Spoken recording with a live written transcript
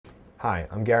Hi,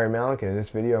 I'm Gary Malik, and in this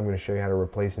video I'm going to show you how to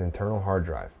replace an internal hard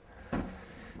drive.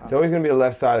 It's always going to be the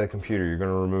left side of the computer. You're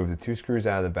going to remove the 2 screws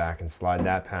out of the back and slide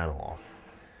that panel off.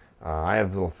 I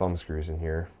have little thumb screws in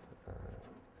here.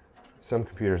 Some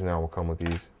computers now will come with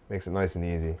these. Makes it nice and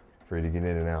easy for you to get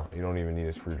in and out. You don't even need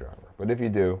a screwdriver. But if you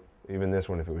do, even this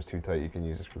one, if it was too tight, you can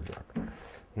use a screwdriver.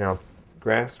 Now,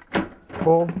 grasp,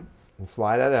 pull, and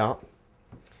slide that out.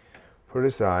 Put it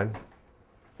aside.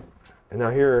 And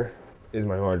now here is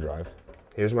my hard drive.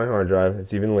 Here's my hard drive.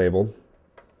 It's even labeled.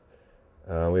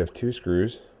 We have 2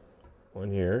 screws. One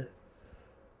here.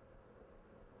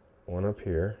 One up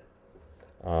here.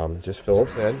 Just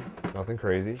Phillips head. Nothing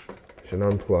crazy. Should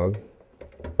unplug.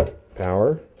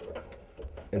 Power.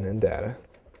 And then data.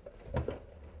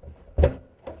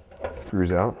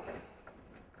 Screws out.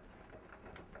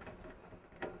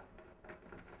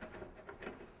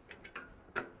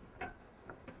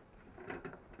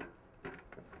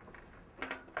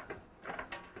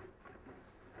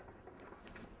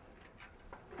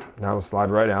 Now it'll slide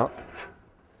right out.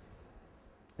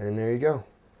 And there you go.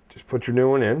 Just put your new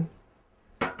one in.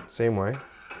 Same way.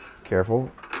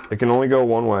 Careful. It can only go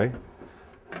one way.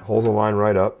 Holes will line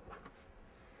right up.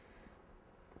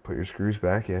 Put your screws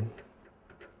back in.